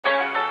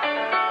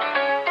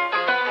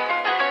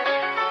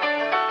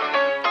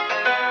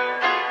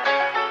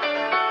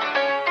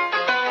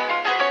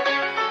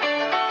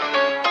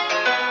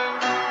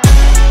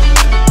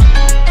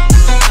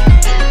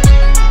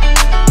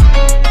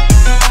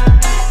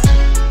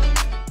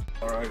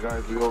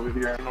guys, we're over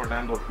here in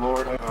Orlando,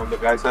 Florida. The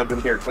guys have been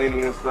here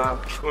cleaning and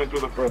stuff. Going through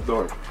the front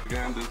door.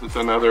 Again, this is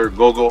another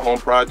GoGo home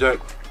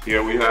project.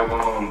 Here we have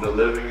the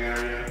living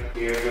area.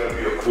 Here's gonna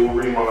be a full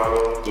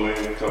remodel,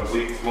 doing some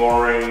seats,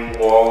 flooring,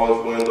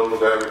 walls,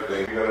 windows,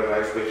 everything. We got a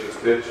nice spacious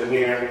kitchen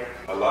here.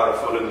 A lot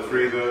of food in the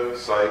freezer.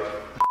 Psych.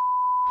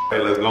 Hey,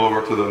 let's go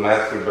over to the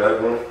master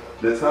bedroom.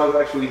 This house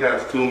actually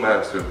has 2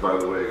 masters, by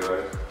the way,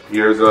 guys.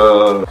 Here's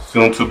a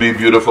soon-to-be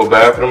beautiful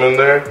bathroom in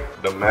there.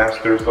 The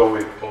master's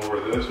over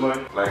this way.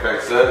 Like I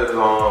said, it's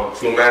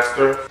 2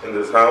 masters in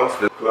this house.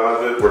 The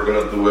closet, we're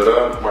gonna do it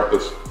up, Martha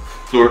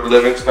Stewart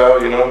living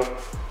style, you know.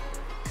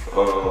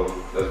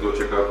 Let's go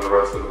check out the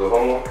rest of the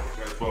home.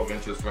 Got 12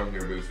 inches from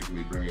here,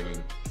 basically. Bring it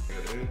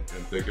in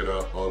and take it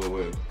out all the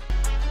way.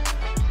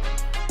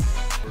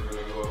 We're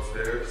gonna go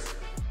upstairs.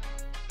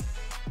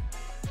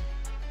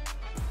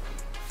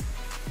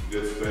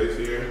 Good space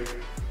here.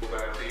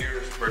 Back here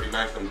is pretty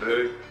nice and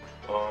big.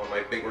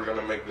 I think we're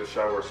gonna make this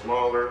shower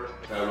smaller.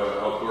 Have an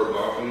outdoor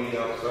balcony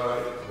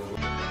outside.